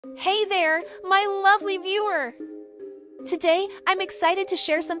Hey there, my lovely viewer! Today, I'm excited to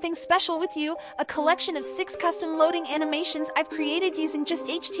share something special with you, a collection of 6 custom loading animations I've created using just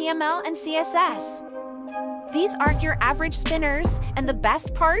HTML and CSS. These aren't your average spinners, and the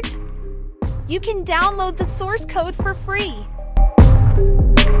best part? You can download the source code for free.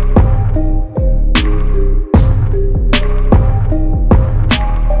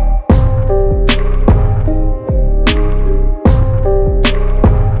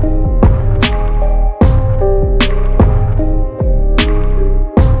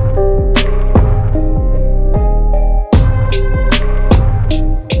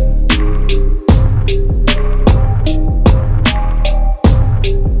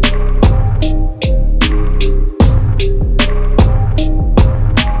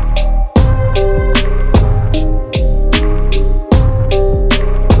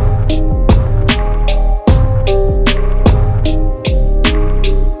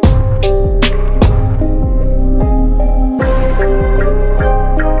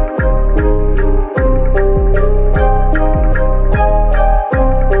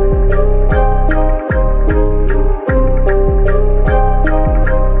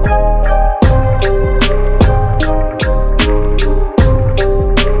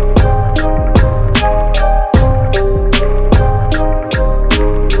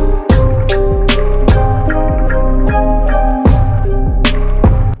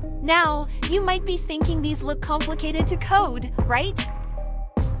 Now, you might be thinking these look complicated to code, right?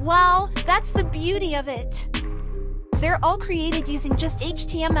 Well, that's the beauty of it. They're all created using just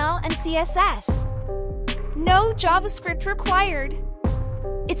HTML and CSS. No JavaScript required.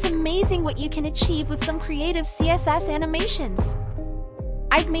 It's amazing what you can achieve with some creative CSS animations.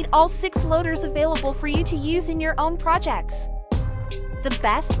 I've made all 6 loaders available for you to use in your own projects. The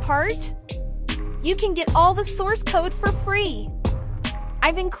best part? You can get all the source code for free.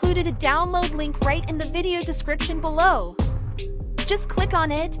 I've included a download link right in the video description below. Just click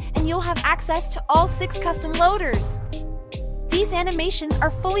on it and you'll have access to all 6 custom loaders. These animations are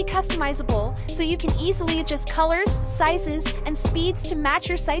fully customizable, so you can easily adjust colors, sizes, and speeds to match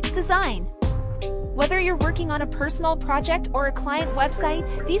your site's design. Whether you're working on a personal project or a client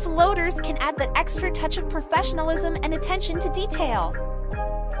website, these loaders can add that extra touch of professionalism and attention to detail.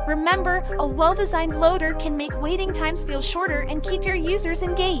 Remember, a well-designed loader can make waiting times feel shorter and keep your users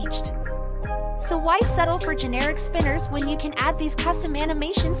engaged. So why settle for generic spinners when you can add these custom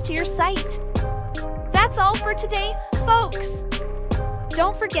animations to your site? That's all for today, folks!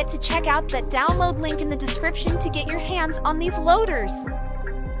 Don't forget to check out that download link in the description to get your hands on these loaders.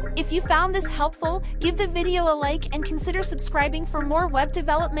 If you found this helpful, give the video a like and consider subscribing for more web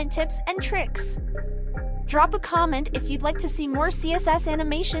development tips and tricks. Drop a comment if you'd like to see more CSS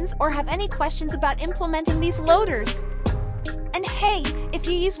animations or have any questions about implementing these loaders. And hey, if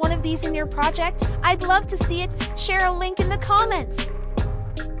you use one of these in your project, I'd love to see it. Share a link in the comments.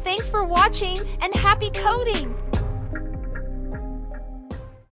 Thanks for watching and happy coding!